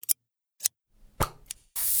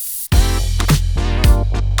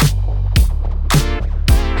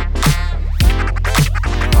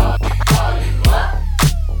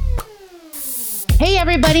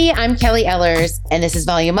everybody, I'm Kelly Ellers, and this is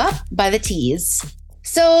Volume Up by The Tease.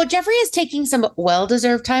 So Jeffrey is taking some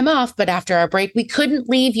well-deserved time off, but after our break, we couldn't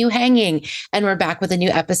leave you hanging, and we're back with a new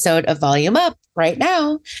episode of Volume Up right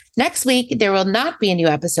now. Next week, there will not be a new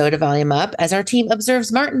episode of Volume Up as our team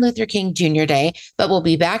observes Martin Luther King Jr. Day, but we'll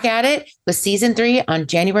be back at it with Season 3 on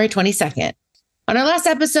January 22nd. On our last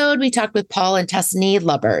episode, we talked with Paul and Tuscany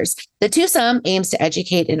Lubbers. The twosome aims to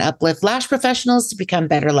educate and uplift lash professionals to become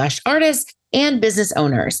better lash artists and business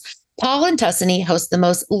owners. Paul and Tuscany host the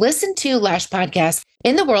most listened to lash podcast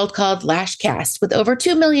in the world called Lashcast with over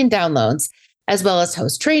 2 million downloads, as well as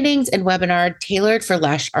host trainings and webinar tailored for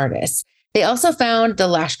lash artists. They also found the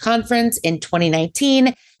Lash Conference in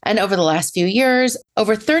 2019, and over the last few years,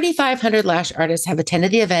 over 3,500 lash artists have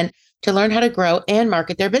attended the event to learn how to grow and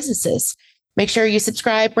market their businesses. Make sure you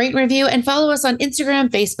subscribe, rate, review, and follow us on Instagram,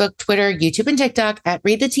 Facebook, Twitter, YouTube, and TikTok at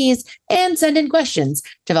Read the Tease, and send in questions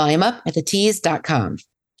to volumeup@thetease.com.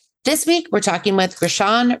 This week, we're talking with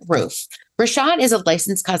Grishan Roof. Grishan is a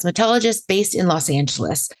licensed cosmetologist based in Los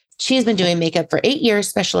Angeles. She has been doing makeup for 8 years,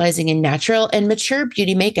 specializing in natural and mature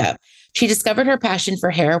beauty makeup. She discovered her passion for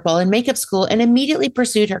hair while in makeup school and immediately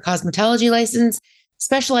pursued her cosmetology license,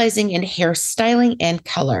 specializing in hair styling and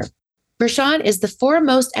color. Grishan is the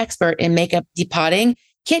foremost expert in makeup depotting,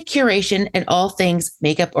 kit curation, and all things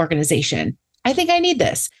makeup organization. I think I need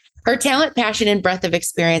this. Her talent, passion, and breadth of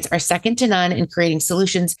experience are second to none in creating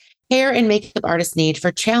solutions hair and makeup artists need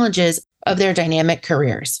for challenges of their dynamic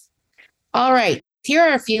careers. All right, here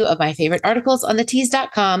are a few of my favorite articles on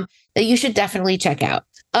thetease.com that you should definitely check out.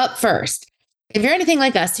 Up first, if you're anything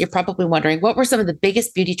like us, you're probably wondering what were some of the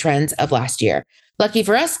biggest beauty trends of last year. Lucky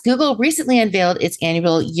for us, Google recently unveiled its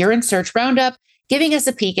annual Year in Search Roundup, giving us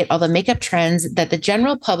a peek at all the makeup trends that the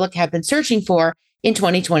general public have been searching for in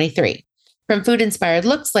 2023. From food-inspired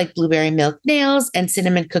looks like blueberry milk nails and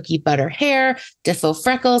cinnamon cookie butter hair to faux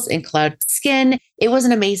freckles and cloud skin, it was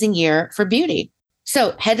an amazing year for beauty.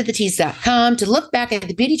 So head to thetease.com to look back at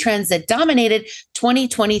the beauty trends that dominated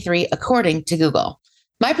 2023 according to Google.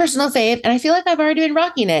 My personal fave, and I feel like I've already been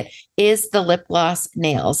rocking it, is the lip gloss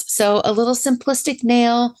nails. So a little simplistic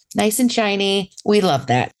nail, nice and shiny. We love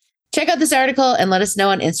that. Check out this article and let us know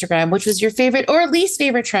on Instagram which was your favorite or least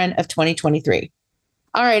favorite trend of 2023.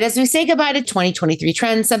 All right, as we say goodbye to 2023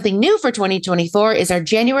 trends, something new for 2024 is our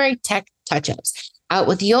January tech touch-ups. Out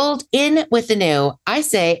with the old, in with the new. I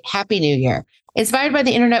say Happy New Year. Inspired by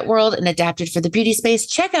the internet world and adapted for the beauty space,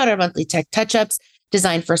 check out our monthly tech touch-ups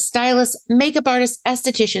designed for stylists, makeup artists,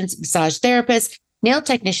 estheticians, massage therapists, nail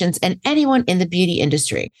technicians, and anyone in the beauty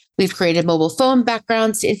industry. We've created mobile phone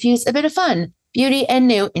backgrounds to infuse a bit of fun, beauty, and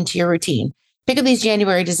new into your routine. Pick up these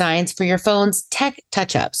January designs for your phone's tech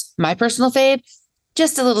touch-ups. My personal fave,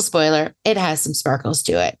 just a little spoiler, it has some sparkles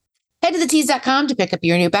to it. Head to thetease.com to pick up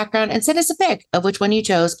your new background and send us a pic of which one you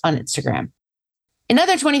chose on Instagram. In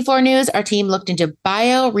other 24 news, our team looked into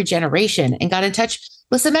bioregeneration and got in touch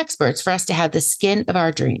with some experts for us to have the skin of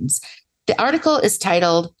our dreams. The article is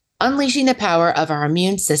titled, Unleashing the Power of Our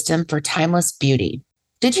Immune System for Timeless Beauty.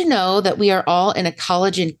 Did you know that we are all in a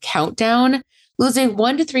collagen countdown, losing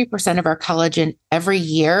 1% to 3% of our collagen every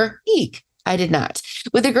year? Eek. I did not.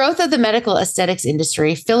 With the growth of the medical aesthetics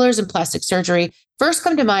industry, fillers and plastic surgery first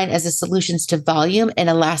come to mind as the solutions to volume and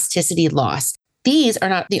elasticity loss. These are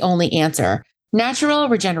not the only answer. Natural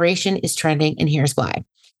regeneration is trending, and here's why.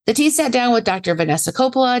 The Tease sat down with Dr. Vanessa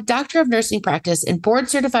Coppola, doctor of nursing practice and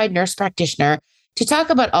board-certified nurse practitioner, to talk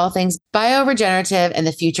about all things bioregenerative and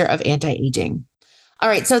the future of anti-aging. All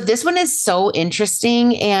right, so this one is so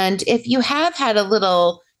interesting, and if you have had a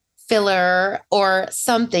little filler or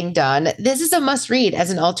something done, this is a must-read as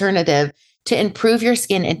an alternative to improve your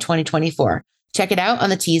skin in 2024. Check it out on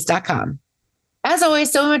thetease.com. As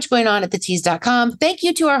always, so much going on at thetease.com. Thank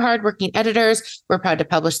you to our hardworking editors. We're proud to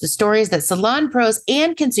publish the stories that salon pros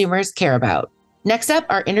and consumers care about. Next up,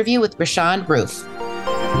 our interview with Grishan Roof.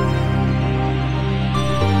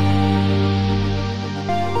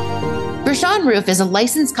 Grishan Roof is a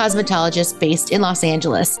licensed cosmetologist based in Los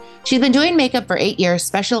Angeles. She's been doing makeup for 8 years,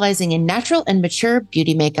 specializing in natural and mature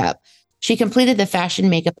beauty makeup. She completed the fashion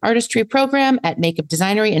makeup artistry program at Makeup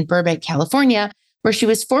Designery in Burbank, California, where she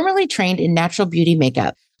was formerly trained in natural beauty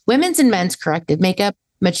makeup, women's and men's corrective makeup,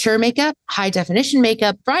 mature makeup, high definition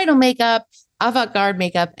makeup, bridal makeup, avant-garde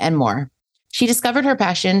makeup, and more. She discovered her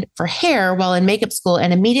passion for hair while in makeup school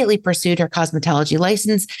and immediately pursued her cosmetology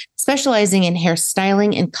license, specializing in hair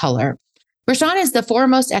styling and color. Grishan is the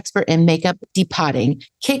foremost expert in makeup depotting,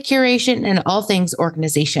 kit curation, and all things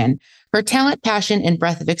organization. Her talent, passion, and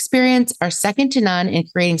breadth of experience are second to none in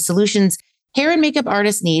creating solutions hair and makeup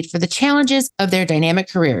artists need for the challenges of their dynamic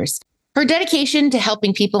careers. Her dedication to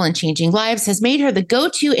helping people and changing lives has made her the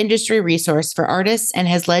go-to industry resource for artists and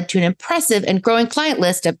has led to an impressive and growing client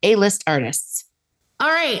list of A-list artists. All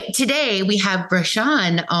right, today we have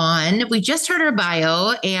Grishan on. We just heard her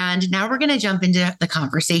bio, and now we're going to jump into the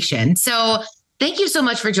conversation. So thank you so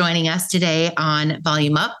much for joining us today on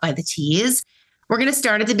Volume Up by the Tease. We're going to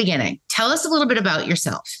start at the beginning. Tell us a little bit about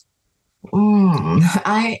yourself.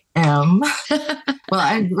 I am. Well,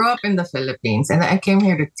 I grew up in the Philippines and I came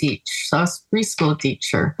here to teach. So I was a preschool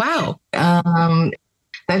teacher. Wow. The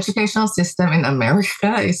educational system in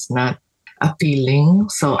America is not appealing.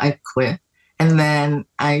 So I quit. And then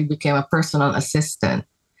I became a personal assistant.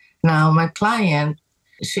 Now, my client,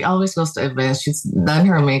 she always goes to events. She's done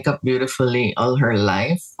her makeup beautifully all her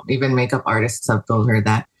life. Even makeup artists have told her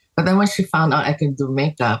that. But then when she found out I could do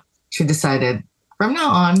makeup, she decided, from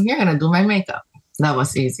now on, you're going to do my makeup. That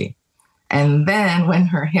was easy. And then when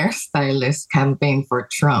her hairstylist campaigned for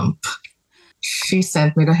Trump, she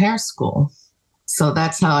sent me to hair school. So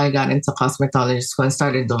that's how I got into cosmetology school and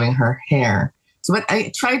started doing her hair. So, but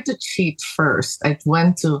I tried to cheat first. I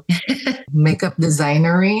went to makeup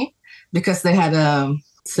designery because they had a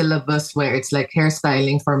syllabus where it's like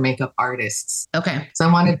hairstyling for makeup artists. Okay. So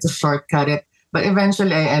I wanted to shortcut it. But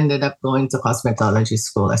eventually I ended up going to cosmetology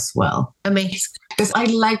school as well. Amazing. Because I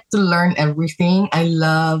like to learn everything. I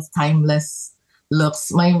love timeless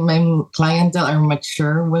looks. My clientele are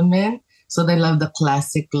mature women. So they love the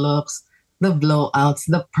classic looks, the blowouts,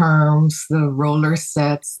 the perms, the roller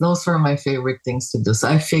sets. Those were my favorite things to do. So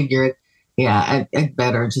I figured, I'd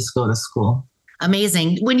better just go to school.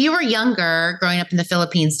 Amazing. When you were younger, growing up in the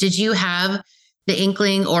Philippines, did you have the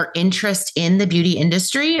inkling or interest in the beauty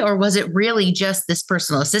industry, or was it really just this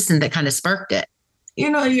personal assistant that kind of sparked it?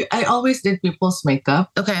 I always did people's makeup.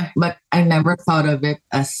 Okay. But I never thought of it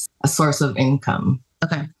as a source of income.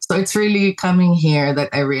 Okay. So it's really coming here that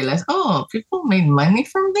I realized, people made money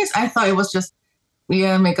from this. I thought it was just,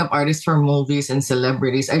 makeup artists for movies and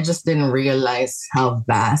celebrities. I just didn't realize how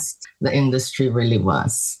vast the industry really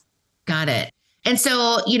was. Got it. And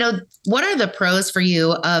so, what are the pros for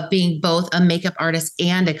you of being both a makeup artist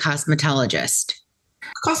and a cosmetologist?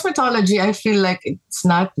 Cosmetology, I feel like it's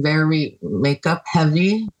not very makeup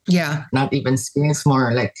heavy. Yeah. Not even skin, it's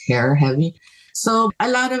more like hair heavy. So a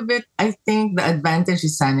lot of it, I think the advantage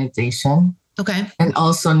is sanitation. Okay. And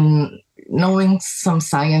also knowing some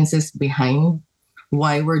sciences behind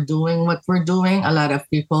why we're doing what we're doing. A lot of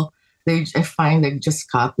people, I find they just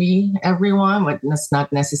copy everyone, but that's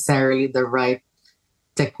not necessarily the right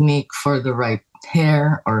technique for the right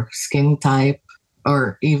hair or skin type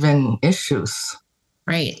or even issues.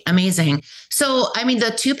 Right. Amazing. So,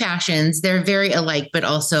 the two passions, they're very alike, but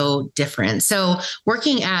also different. So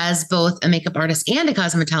working as both a makeup artist and a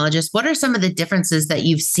cosmetologist, what are some of the differences that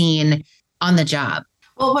you've seen on the job?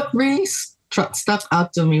 Well, what really stuck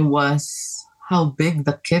out to me was how big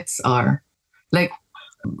the kits are. Like,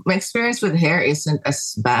 my experience with hair isn't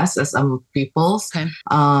as vast as some people's. Okay.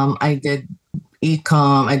 I did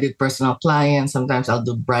e-com, I did personal clients. Sometimes I'll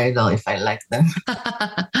do bridal if I like them.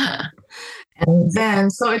 And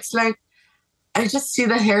then, so it's like, I just see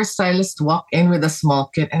the hairstylist walk in with a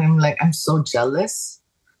small kit and I'm like, I'm so jealous.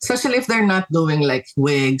 Especially if they're not doing like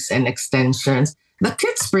wigs and extensions. The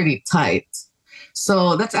kit's pretty tight.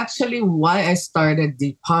 So that's actually why I started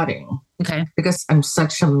depotting. Okay. Because I'm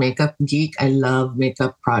such a makeup geek. I love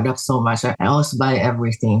makeup products so much. I always buy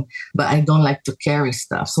everything, but I don't like to carry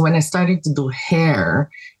stuff. So when I started to do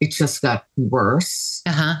hair, it just got worse.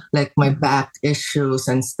 Like my back issues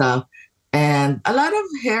and stuff. And a lot of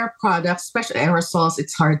hair products, especially aerosols,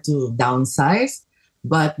 it's hard to downsize.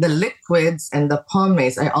 But the liquids and the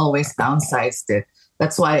pomades, I always downsized it.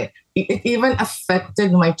 That's why it even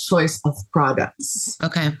affected my choice of products.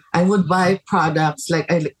 Okay. I would buy products like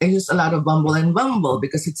I use a lot of Bumble and Bumble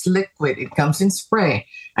because it's liquid. It comes in spray.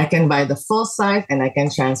 I can buy the full size and I can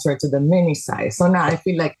transfer to the mini size. So now I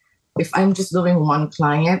feel like if I'm just doing one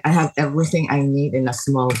client, I have everything I need in a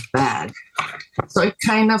small bag. So it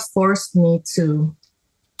kind of forced me to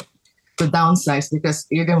downsize because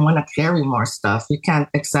you didn't want to carry more stuff. You can't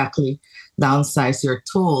exactly downsize your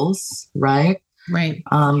tools, right? Right.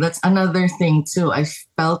 That's another thing too. I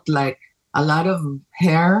felt like a lot of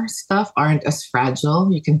hair stuff aren't as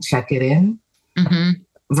fragile. You can check it in.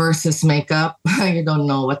 Versus makeup, you don't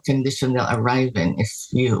know what condition they'll arrive in if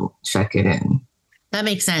you check it in. That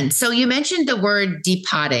makes sense. So you mentioned the word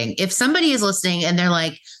depotting. If somebody is listening and they're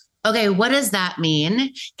like, okay, what does that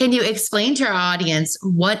mean? Can you explain to our audience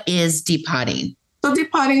what is depotting? So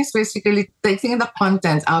depotting is basically taking the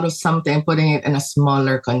content out of something and putting it in a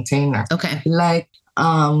smaller container. Okay. Like,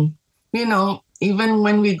 even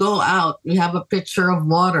when we go out, we have a pitcher of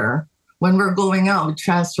water. when we're going out, we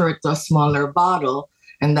transfer it to a smaller bottle,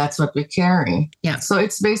 and that's what we carry. Yeah. So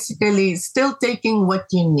it's basically still taking what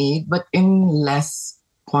you need, but in less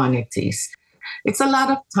quantities. It's a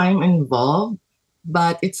lot of time involved,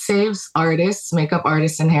 but it saves artists, makeup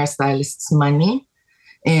artists, and hairstylists money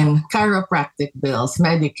in chiropractic bills,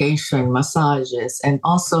 medication, massages, and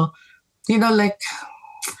also, like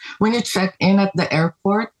when you check in at the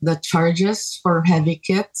airport, the charges for heavy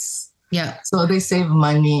kits. Yeah. So they save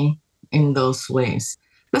money in those ways.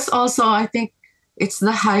 Plus, also, I think it's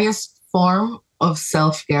the highest form of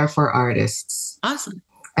self-care for artists. Awesome.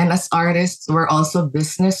 And as artists, we're also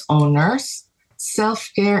business owners.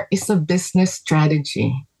 Self-care is a business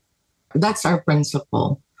strategy. That's our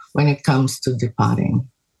principle when it comes to depotting.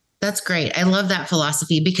 That's great. I love that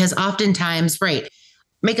philosophy because oftentimes, right,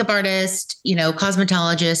 makeup artists,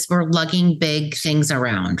 cosmetologists, we're lugging big things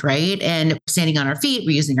around, right? And standing on our feet,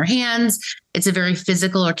 we're using our hands. It's a very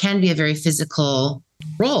physical or can be a very physical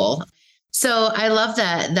role. So I love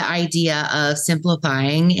the idea of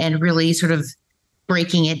simplifying and really sort of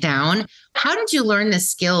breaking it down. How did you learn the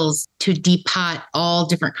skills to depot all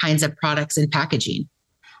different kinds of products and packaging?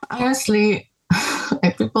 Honestly,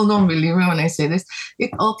 people don't believe me when I say this.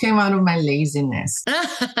 It all came out of my laziness.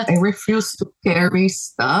 I refuse to carry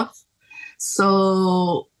stuff.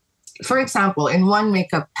 So, for example, in one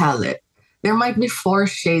makeup palette, there might be 4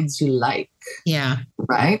 shades you like. Yeah.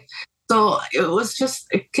 Right? So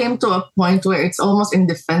it came to a point where it's almost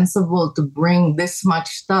indefensible to bring this much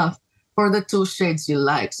stuff for the 2 shades you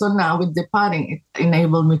like. So now with depotting, it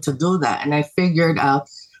enabled me to do that. And I figured out,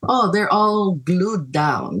 they're all glued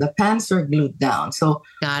down. The pants are glued down. So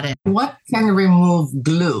got it. What can remove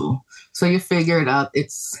glue? So you figured out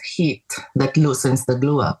it's heat that loosens the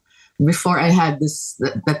glue up. Before I had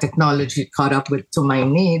the technology caught up to my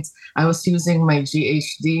needs, I was using my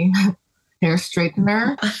GHD hair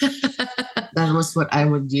straightener. That was what I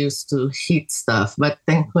would use to heat stuff. But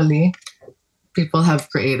thankfully, people have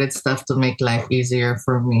created stuff to make life easier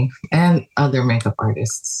for me and other makeup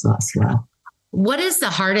artists as well. What is the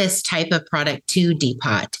hardest type of product to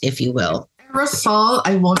depot, if you will? Aerosol,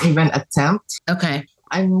 I won't even attempt. Okay.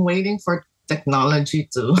 I'm waiting for technology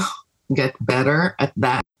to get better at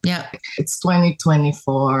that. Yeah. It's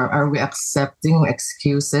 2024. Are we accepting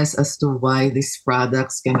excuses as to why these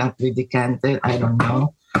products cannot be decanted? I don't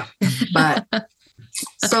know. But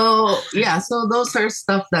so those are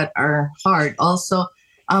stuff that are hard. Also,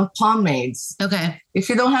 pomades. Okay. If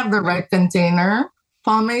you don't have the right container,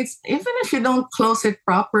 pomades, even if you don't close it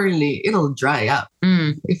properly, it'll dry up.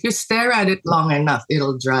 If you stare at it long enough,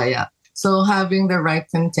 it'll dry up. So having the right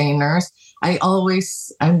containers,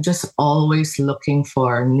 I'm just always looking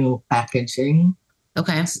for new packaging.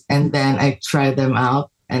 Okay. And then I try them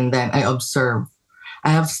out and then I observe. I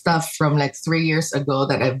have stuff from like 3 years ago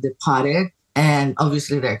that I've depotted and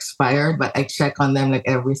obviously they're expired, but I check on them like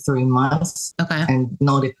every 3 months. Okay. And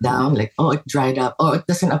note it down like, it dried up. It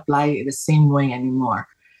doesn't apply the same way anymore.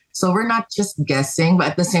 So we're not just guessing, but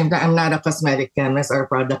at the same time, I'm not a cosmetic chemist or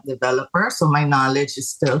product developer. So my knowledge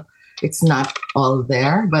is it's not all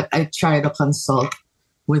there, but I try to consult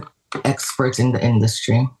with experts in the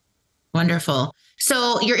industry. Wonderful.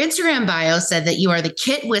 So your Instagram bio said that you are the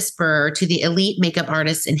kit whisperer to the elite makeup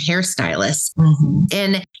artists and hairstylists. Mm-hmm.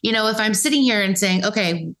 And, if I'm sitting here and saying,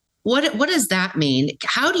 okay, what does that mean?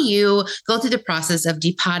 How do you go through the process of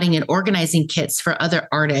depotting and organizing kits for other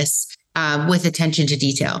artists with attention to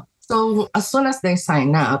detail? So as soon as they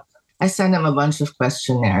sign up, I send them a bunch of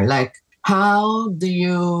questionnaire like, how do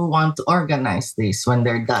you want to organize these when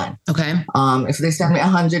they're done? Okay. If they send me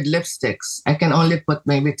 100 lipsticks, I can only put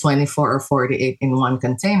maybe 24 or 48 in one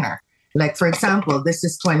container. Like, for example, this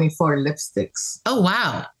is 24 lipsticks. Oh,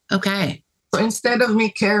 wow. Okay. So instead of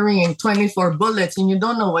me carrying 24 bullets and you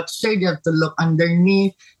don't know what shade, you have to look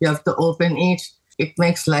underneath, you have to open each. It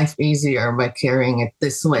makes life easier by carrying it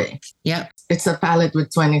this way. Yep. It's a palette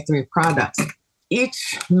with 23 products.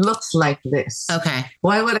 Each looks like this. Okay.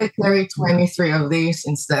 Why would I carry 23 of these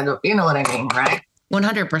instead of, you know what I mean, right?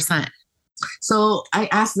 100%. So I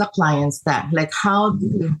ask the clients that, like,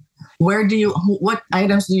 what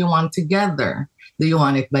items do you want together? Do you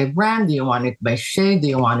want it by brand? Do you want it by shade? Do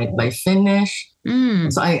you want it by finish?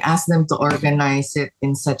 So I ask them to organize it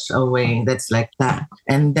in such a way that's like that.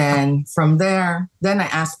 And then from there, I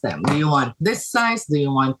ask them, do you want this size? Do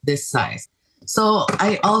you want this size? So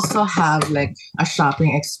I also have like a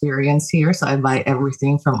shopping experience here. So I buy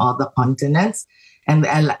everything from all the continents and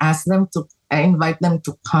I invite them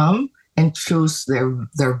to come and choose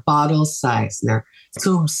their bottle size, their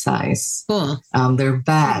tube size, cool. Their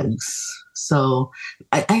bags. So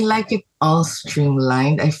I like it all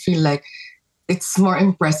streamlined. I feel like it's more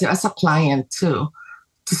impressive as a client too,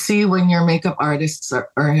 to see when your makeup artists or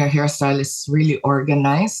your hairstylists really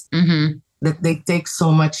organized, that they take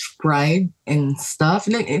so much pride in stuff.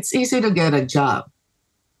 Like, it's easy to get a job.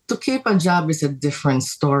 To keep a job is a different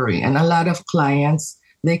story. And a lot of clients,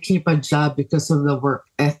 they keep a job because of the work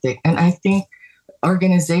ethic. And I think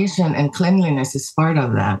organization and cleanliness is part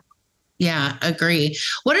of that. Yeah, agree.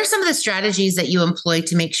 What are some of the strategies that you employ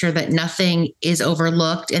to make sure that nothing is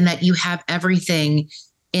overlooked and that you have everything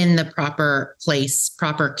in the proper place,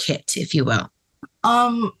 proper kit, if you will?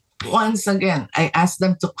 Once again, I ask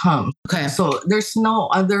them to come. Okay. So there's no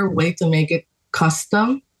other way to make it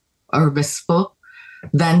custom or bespoke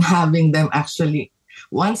than having them actually.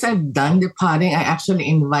 Once I've done the potting, I actually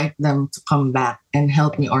invite them to come back and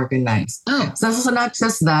help me organize. Oh. So not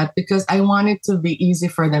just that, because I want it to be easy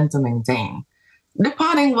for them to maintain. The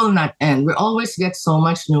potting will not end. We always get so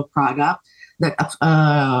much new product that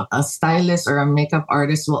a stylist or a makeup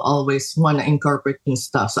artist will always want to incorporate new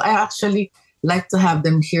stuff. So I actually like to have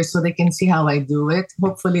them here so they can see how I do it.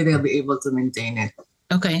 Hopefully they'll be able to maintain it.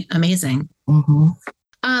 Okay, amazing.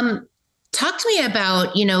 Talk to me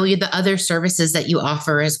about, the other services that you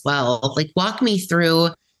offer as well. Like, walk me through,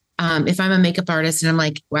 if I'm a makeup artist and I'm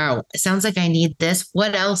like, wow, it sounds like I need this.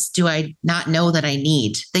 What else do I not know that I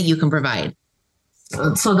need that you can provide?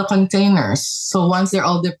 So the containers. So once they're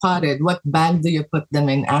all depotted, what bag do you put them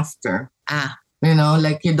in after?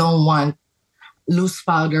 Like, you don't want loose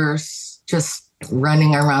powders just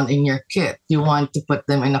running around in your kit. You want to put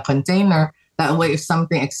them in a container. That way, if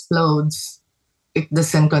something explodes, it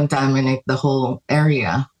doesn't contaminate the whole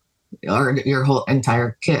area or your whole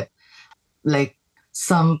entire kit. Like,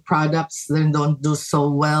 some products, they don't do so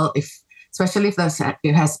well, especially if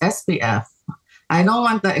it has SPF. I don't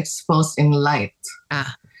want that exposed in light.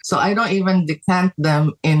 So I don't even decant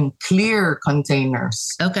them in clear containers.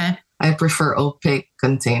 Okay. I prefer opaque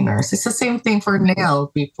containers. It's the same thing for nail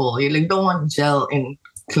people. You don't want gel in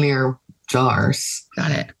clear jars.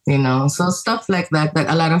 Got it. So stuff like that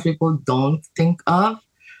a lot of people don't think of.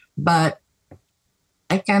 But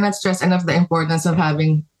I cannot stress enough the importance of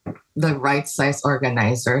having the right size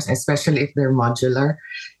organizers, especially if they're modular.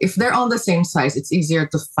 If they're all the same size, it's easier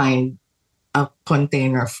to find a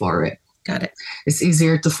container for it. Got it. It's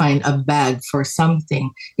easier to find a bag for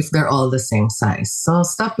something if they're all the same size. So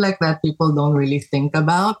stuff like that people don't really think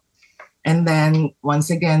about. And then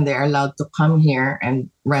once again, they're allowed to come here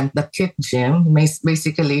and rent the kit gym.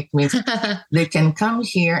 Basically, it means they can come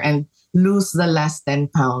here and lose the last 10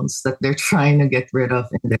 pounds that they're trying to get rid of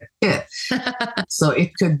in their kit. So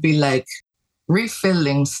it could be like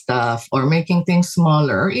refilling stuff or making things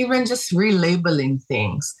smaller or even just relabeling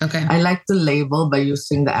things. Okay. I like to label by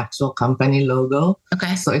using the actual company logo.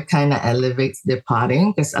 Okay. So it kind of elevates the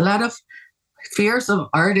potting, because a lot of fears of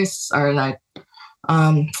artists are like,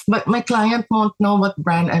 but my client won't know what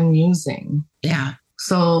brand I'm using. Yeah.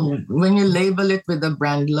 So when you label it with the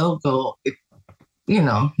brand logo,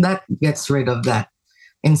 that gets rid of that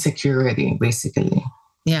insecurity, basically.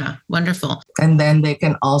 Yeah. Wonderful. And then they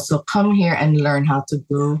can also come here and learn how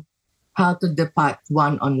to depot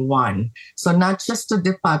one-on-one. So not just to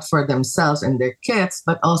depot for themselves and their kits,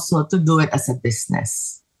 but also to do it as a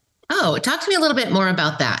business. Oh, talk to me a little bit more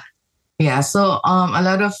about that. Yeah. So a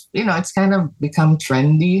lot of, it's kind of become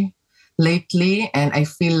trendy lately. And I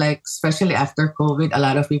feel like, especially after COVID, a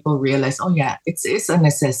lot of people realize, oh yeah, it's a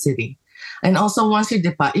necessity. And also once you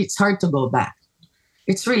depot, it's hard to go back.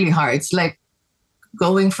 It's really hard. It's like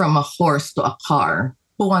going from a horse to a car.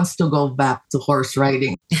 Who wants to go back to horse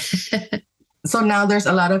riding? So now there's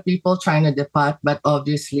a lot of people trying to depot, but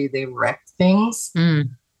obviously they wreck things.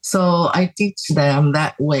 So I teach them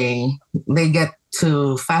that way. They get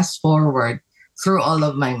to fast forward through all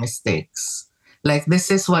of my mistakes. Like, this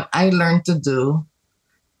is what I learned to do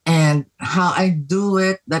and how I do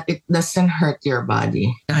it, that it doesn't hurt your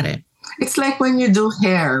body. Got it. It's like when you do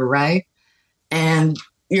hair, right? And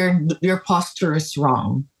your posture is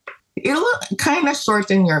wrong. It'll kind of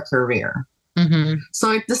shorten your career.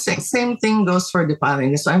 So the same thing goes for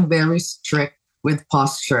depotting. So I'm very strict with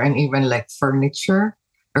posture, and even like furniture,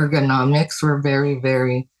 ergonomics, we're very,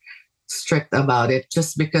 very strict about it,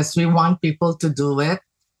 just because we want people to do it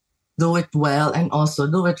well, and also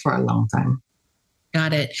do it for a long time.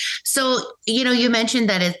 Got it. So, you mentioned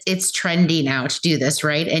that it's trendy now to do this,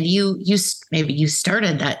 right? And you maybe you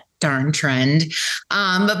started that darn trend.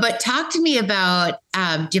 But talk to me about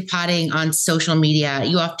depotting on social media.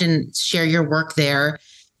 You often share your work there.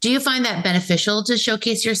 Do you find that beneficial to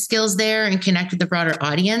showcase your skills there and connect with the broader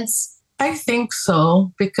audience? I think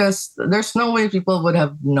so, because there's no way people would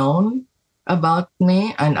have known about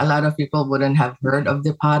me, and a lot of people wouldn't have heard of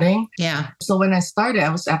the potting. Yeah, So when I started, I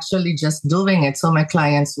was actually just doing it so my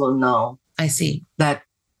clients will know I see. that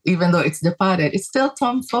even though it's depotted, it's still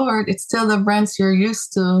Tom Ford. It's still the brands you're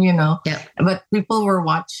used to, you know. Yeah. But people were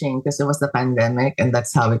watching because it was the pandemic, and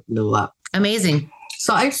that's how it blew up. Amazing.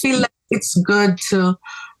 So I feel like it's good to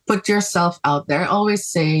put yourself out there. I always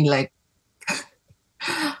say, like,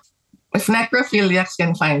 if necrophiliacs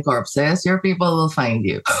can find corpses, your people will find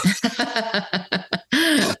you.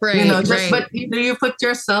 Right, You know, just right. but you put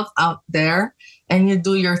yourself out there and you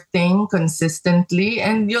do your thing consistently,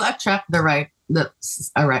 and you'll attract the right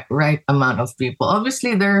amount of people.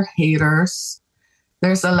 Obviously, there are haters.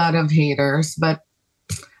 There's a lot of haters, but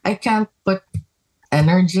I can't put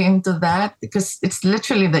energy into that because it's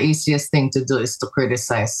literally the easiest thing to do is to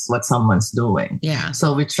criticize what someone's doing. Yeah.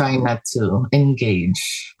 So we try not to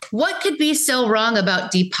engage. What could be so wrong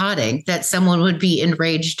about depotting that someone would be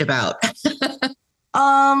enraged about?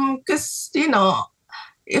 Because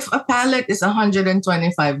if a pallet is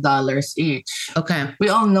 $125 each, Okay. we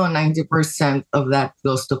all know 90% of that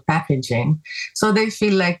goes to packaging. So they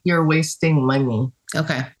feel like you're wasting money.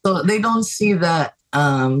 Okay. So they don't see the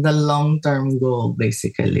long-term goal,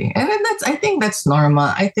 basically. And then I think that's normal.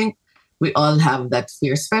 I think we all have that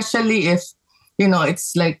fear, especially if,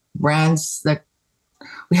 it's like brands that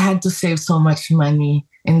we had to save so much money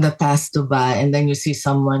in the past to buy. And then you see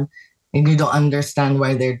someone and you don't understand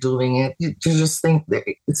why they're doing it. You just think that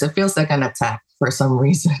it feels like an attack for some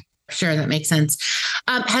reason. Sure, that makes sense.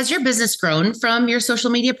 Has your business grown from your social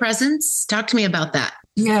media presence? Talk to me about that.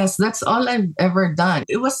 Yes, that's all I've ever done.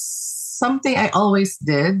 It was something I always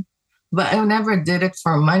did, but I never did it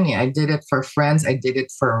for money. I did it for friends. I did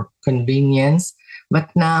it for convenience. But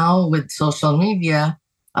now with social media,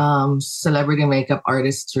 celebrity makeup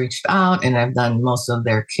artists reached out and I've done most of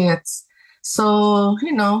their kits. So,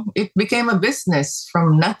 it became a business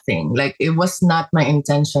from nothing. Like it was not my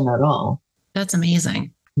intention at all. That's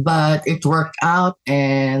amazing. But it worked out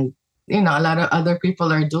and, a lot of other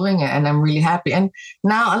people are doing it and I'm really happy. And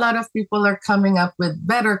now a lot of people are coming up with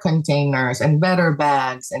better containers and better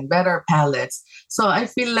bags and better palettes. So I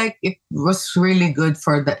feel like it was really good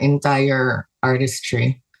for the entire artist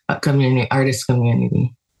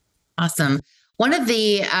community. Awesome. One of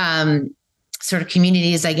the sort of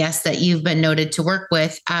communities, I guess, that you've been noted to work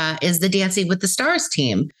with is the Dancing with the Stars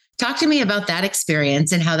team. Talk to me about that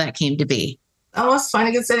experience and how that came to be. It was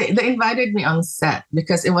funny because they invited me on set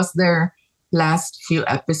because it was their last few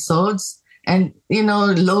episodes. And,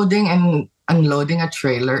 loading and unloading a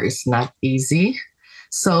trailer is not easy.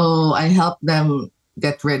 So I helped them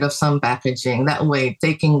get rid of some packaging. That way,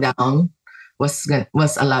 taking down was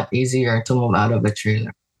a lot easier to move out of the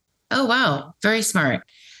trailer. Oh, wow. Very smart.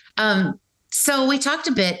 So we talked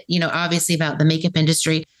a bit, obviously about the makeup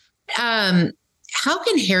industry. How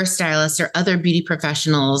can hairstylists or other beauty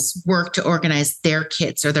professionals work to organize their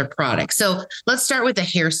kits or their products? So let's start with a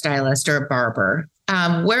hairstylist or a barber.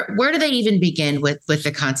 Where do they even begin with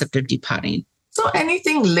the concept of depotting? So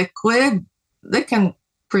anything liquid, they can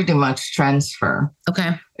pretty much transfer.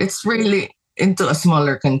 Okay. It's really into a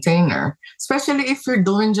smaller container, especially if you're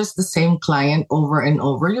doing just the same client over and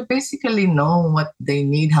over. You basically know what they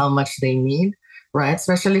need, how much they need, right?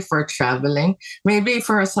 Especially for traveling. Maybe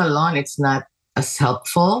for a salon, it's not as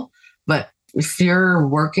helpful, but if you're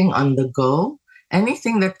working on the go,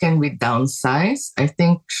 anything that can be downsized, I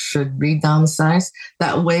think should be downsized.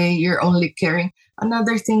 That way you're only carrying.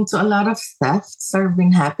 Another thing too, a lot of thefts have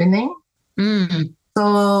been happening. Mm.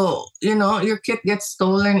 So, your kit gets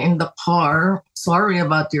stolen in the car. Sorry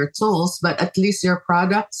about your tools, but at least your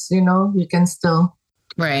products, you can still.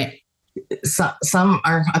 Right. Some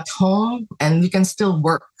are at home and you can still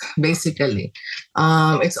work, basically.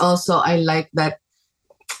 It's also, I like that,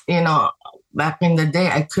 back in the day,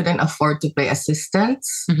 I couldn't afford to pay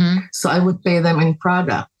assistants. Mm-hmm. So I would pay them in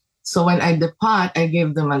product. So when I depot, I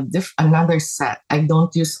give them another set. I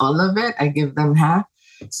don't use all of it. I give them half.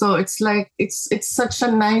 So it's like, it's such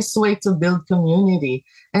a nice way to build community.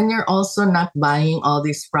 And you're also not buying all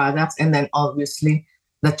these products and then obviously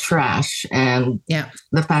the trash and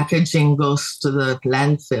the packaging goes to the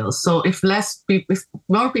landfill. So if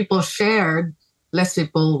more people shared, less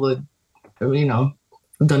people would,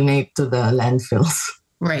 donate to the landfills.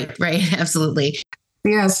 Right. Absolutely.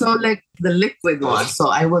 Yeah, so like the liquid ones. So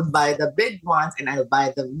I would buy the big ones and I'll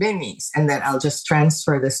buy the minis and then I'll just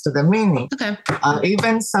transfer this to the mini. Okay.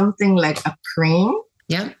 Even something like a cream,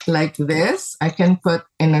 like this, I can put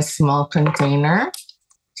in a small container,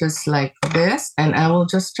 just like this, and I will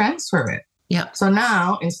just transfer it. Yeah. So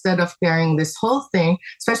now, instead of carrying this whole thing,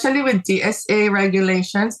 especially with TSA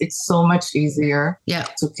regulations, it's so much easier Yeah.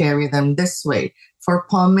 to carry them this way. For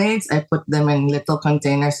pomades, I put them in little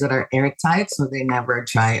containers that are airtight so they never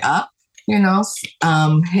dry up.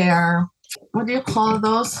 Hair, what do you call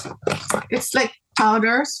those? It's like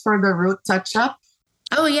powders for the root touch up.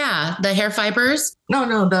 Oh, yeah. The hair fibers?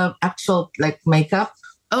 No, the actual like makeup.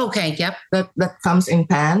 Oh, okay. Yep. That comes in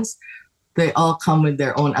pans. They all come with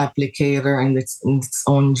their own applicator and in its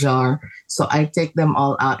own jar. So I take them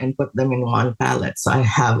all out and put them in one pallet. So I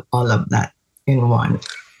have all of that in one.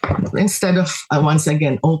 Instead of, once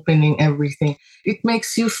again, opening everything, it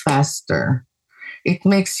makes you faster. It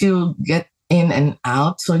makes you get in and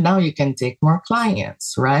out. So now you can take more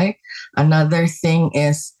clients, right? Another thing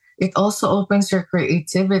is it also opens your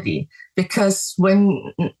creativity, because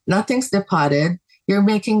when nothing's depotted, you're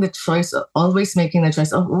making the choice, always making the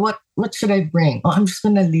choice of what should I bring? Oh, I'm just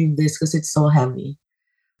going to leave this because it's so heavy.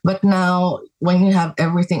 But now when you have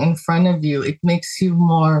everything in front of you, it makes you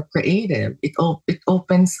more creative. It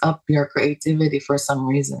opens up your creativity for some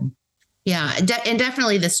reason. Yeah. And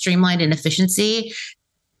definitely the streamlined and efficiency.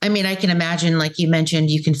 I mean, I can imagine, like you mentioned,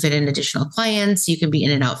 you can fit in additional clients. You can be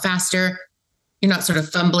in and out faster. You're not sort of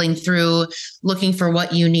fumbling through looking for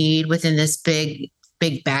what you need within this big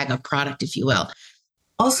bag of product, if you will.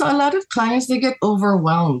 Also, a lot of clients, they get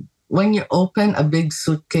overwhelmed when you open a big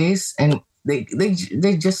suitcase, and they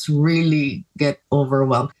just really get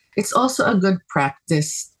overwhelmed. It's also a good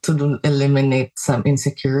practice to eliminate some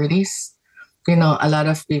insecurities. A lot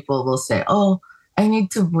of people will say, oh, I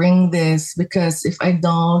need to bring this because if I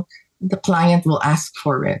don't, the client will ask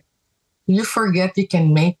for it. You forget you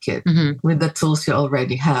can make it with the tools you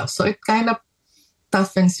already have. So it kind of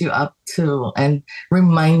toughens you up too and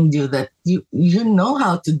remind you that you know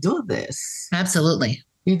how to do this. Absolutely.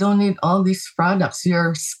 You don't need all these products.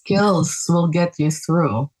 Your skills will get you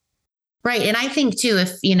through. Right. And I think too,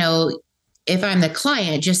 if I'm the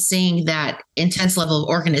client, just seeing that intense level of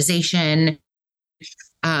organization,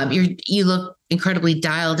 you look incredibly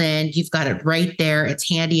dialed in. You've got it right there. It's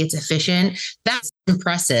handy. It's efficient. That's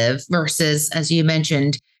impressive versus, as you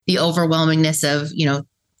mentioned, the overwhelmingness of,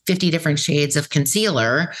 50 different shades of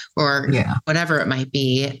concealer or whatever it might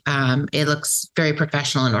be. It looks very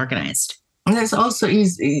professional and organized. And it's also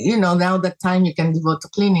easy, now that time you can devote to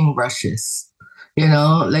cleaning brushes,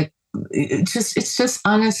 like it's just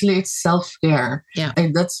honestly, it's self-care. Yeah.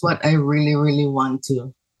 And that's what I really, really want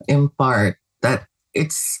to impart, that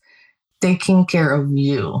it's taking care of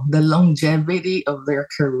you. The longevity of their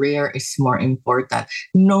career is more important.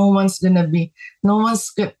 When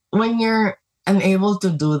you're unable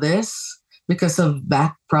to do this because of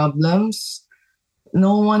back problems,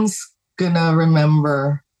 no one's gonna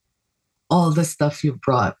remember all the stuff you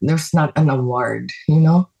brought. There's not an award,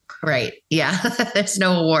 Right. Yeah. There's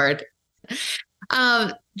no award.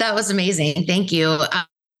 That was amazing. Thank you.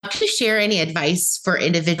 Can you share any advice for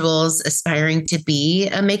individuals aspiring to be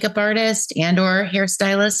a makeup artist and or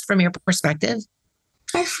hairstylist from your perspective?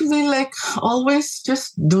 I feel like always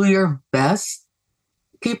just do your best,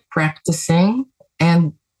 keep practicing,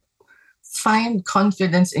 and find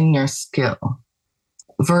confidence in your skill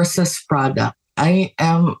versus product. I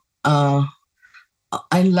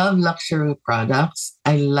love luxury products.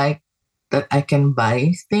 I like that I can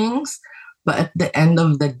buy things, but at the end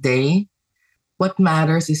of the day, what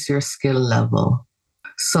matters is your skill level.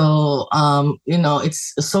 So,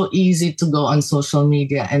 it's so easy to go on social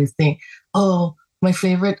media and think, oh, my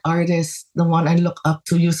favorite artist, the one I look up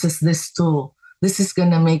to, uses this tool. This is going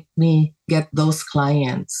to make me get those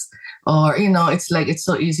clients. Or, it's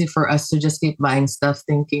so easy for us to just keep buying stuff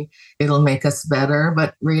thinking it'll make us better.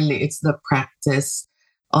 But really, it's the practice.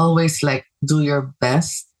 Always do your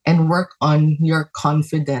best and work on your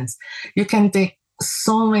confidence. You can take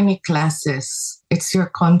so many classes. It's your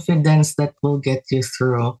confidence that will get you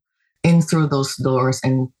through those doors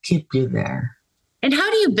and keep you there. And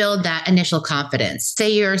how do you build that initial confidence?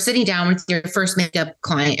 Say you're sitting down with your first makeup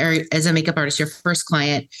client, or as a makeup artist, your first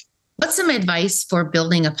client. What's some advice for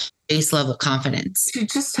building a base level confidence? You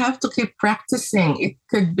just have to keep practicing. It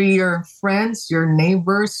could be your friends, your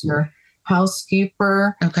neighbors, your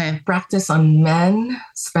housekeeper. Okay. Practice on men,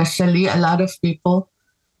 especially. A lot of people,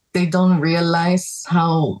 they don't realize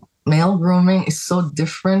how male grooming is so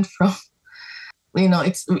different from, we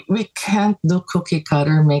can't do cookie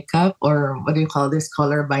cutter makeup, or what do you call this,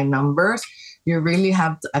 color by numbers. You really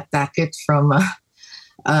have to attack it from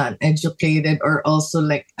an educated or also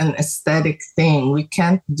an aesthetic thing. We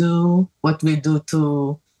can't do what we do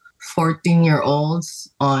to 14-year-olds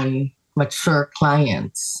on mature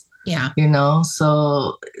clients. Yeah.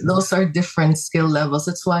 So those are different skill levels.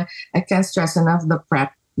 That's why I can't stress enough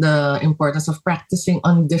the importance of practicing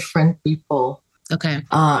on different people. Okay.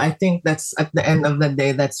 I think that's at the end of the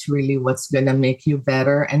day, that's really what's going to make you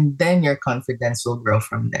better. And then your confidence will grow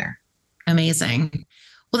from there. Amazing.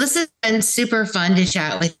 Well, this has been super fun to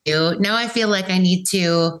chat with you. Now I feel like I need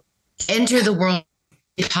to enter the world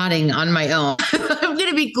of potting on my own. I'm going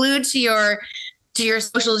to be glued to your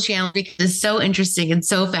social channel because it's so interesting and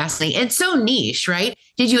so fascinating and so niche, right?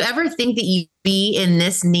 Did you ever think that you'd be in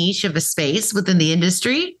this niche of a space within the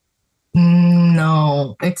industry?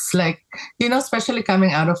 No, it's like, especially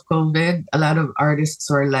coming out of COVID, a lot of artists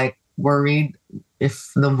were like worried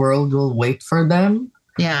if the world will wait for them.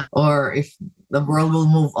 Yeah. Or if the world will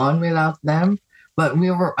move on without them. But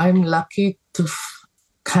I'm lucky to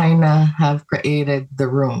kind of have created the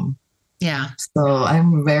room. Yeah. So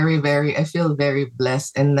I'm I feel very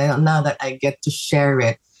blessed. And now that I get to share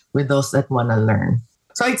it with those that want to learn.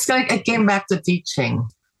 So it's like I came back to teaching,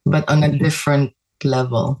 but on a different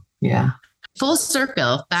level. Yeah. Full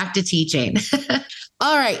circle, back to teaching.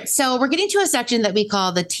 All right. So we're getting to a section that we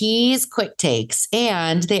call the Tease Quick Takes,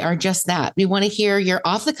 and they are just that. We want to hear your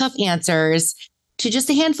off the cuff answers to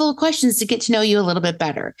just a handful of questions to get to know you a little bit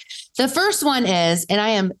better. The first one is, and I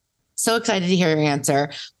am so excited to hear your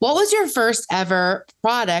answer. What was your first ever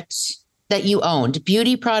product that you owned?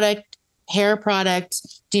 Beauty product, hair product?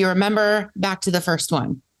 Do you remember back to the first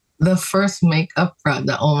one? The first makeup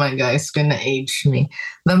product, oh my God, it's going to age me.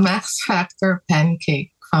 The Max Factor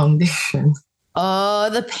Pancake Foundation.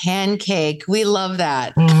 Oh, the pancake. We love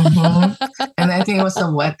that. Mm-hmm. And I think it was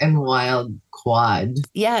a Wet and Wild quad.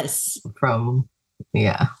 Yes. From,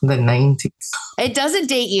 the 90s. It doesn't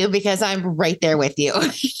date you because I'm right there with you.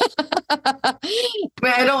 But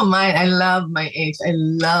I don't mind. I love my age. I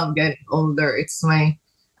love getting older.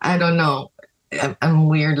 I don't know. I'm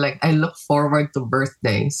weird. Like I look forward to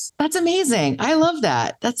birthdays. That's amazing. I love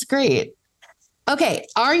that. That's great. Okay.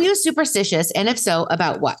 Are you superstitious? And if so,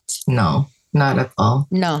 about what? No, not at all.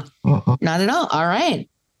 No, not at all. All right.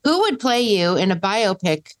 Who would play you in a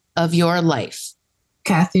biopic of your life?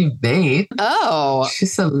 Kathy Bates. Oh.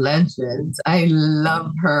 She's a legend. I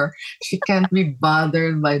love her. She can't be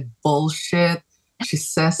bothered by bullshit. She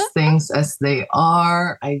says things as they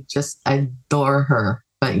are. I just adore her.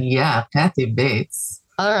 But yeah, Kathy Bates.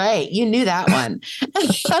 All right. You knew that one.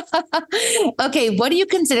 Okay. What do you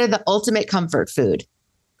consider the ultimate comfort food?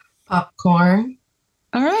 Popcorn.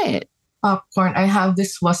 All right. Popcorn. I have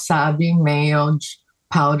this wasabi mayo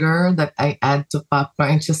powder that I add to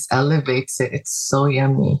popcorn. It just elevates it. It's so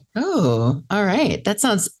yummy. Oh, all right. That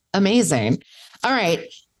sounds amazing. All right.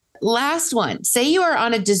 Last one. Say you are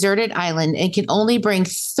on a deserted island and can only bring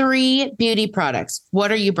 3 beauty products.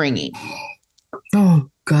 What are you bringing? Oh,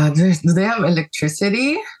 God. Do they have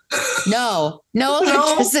electricity? No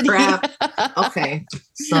electricity. No crap. Okay.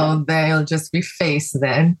 So they'll just be face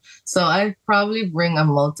then. So I'd probably bring a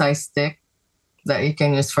multi-stick that you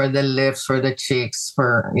can use for the lips, for the cheeks,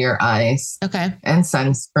 for your eyes. Okay. And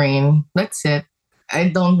sunscreen. That's it. I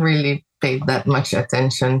don't really pay that much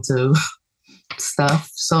attention to stuff.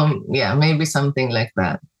 So yeah, maybe something like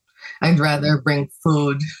that. I'd rather bring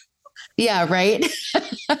food. Yeah, right.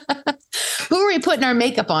 Who are we putting our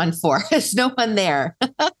makeup on for? There's no one there.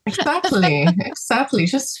 Exactly.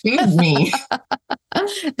 Just feed me.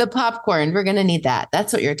 The popcorn. We're going to need that.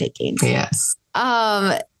 That's what you're taking. Yes.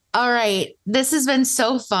 All right. This has been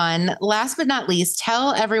so fun. Last but not least,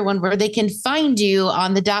 tell everyone where they can find you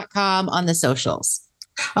on the .com, on the socials.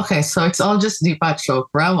 Okay, so it's all just Deepak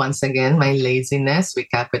Chopra. Once again, my laziness, we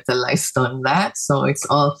capitalized on that. So it's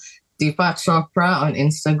all Deepak Chopra on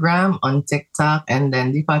Instagram, on TikTok, and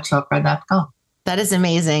then deepakchopra.com. That is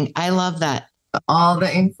amazing. I love that. All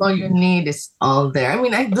the info you need is all there. I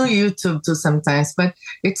mean, I do YouTube too sometimes, but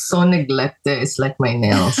it's so neglected. It's like my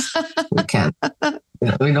nails. We can't.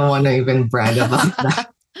 We don't want to even brag about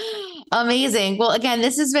that. Amazing. Well, again,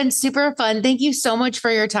 this has been super fun. Thank you so much for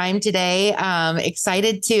your time today.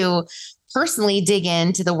 Excited to personally dig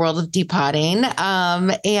into the world of depotting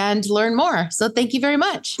and learn more. So thank you very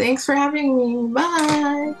much. Thanks for having me.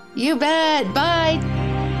 Bye. You bet. Bye.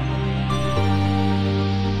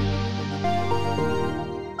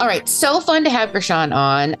 All right. So fun to have Grishan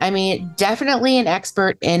on. I mean, definitely an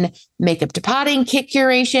expert in makeup depotting, kit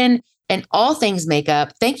curation, and all things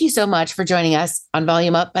makeup. Thank you so much for joining us on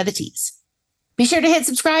Volume Up by the Tease. Be sure to hit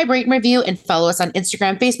subscribe, rate, and review, and follow us on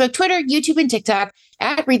Instagram, Facebook, Twitter, YouTube, and TikTok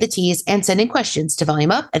at Read the Tease, and send in questions to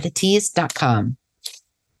volumeup@thetease.com.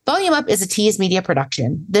 Volume Up is a Tease Media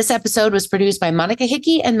production. This episode was produced by Monica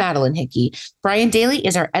Hickey and Madeline Hickey. Brian Daly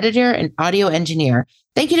is our editor and audio engineer.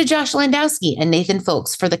 Thank you to Josh Landowski and Nathan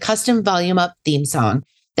Folks for the custom Volume Up theme song.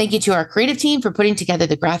 Thank you to our creative team for putting together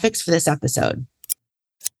the graphics for this episode.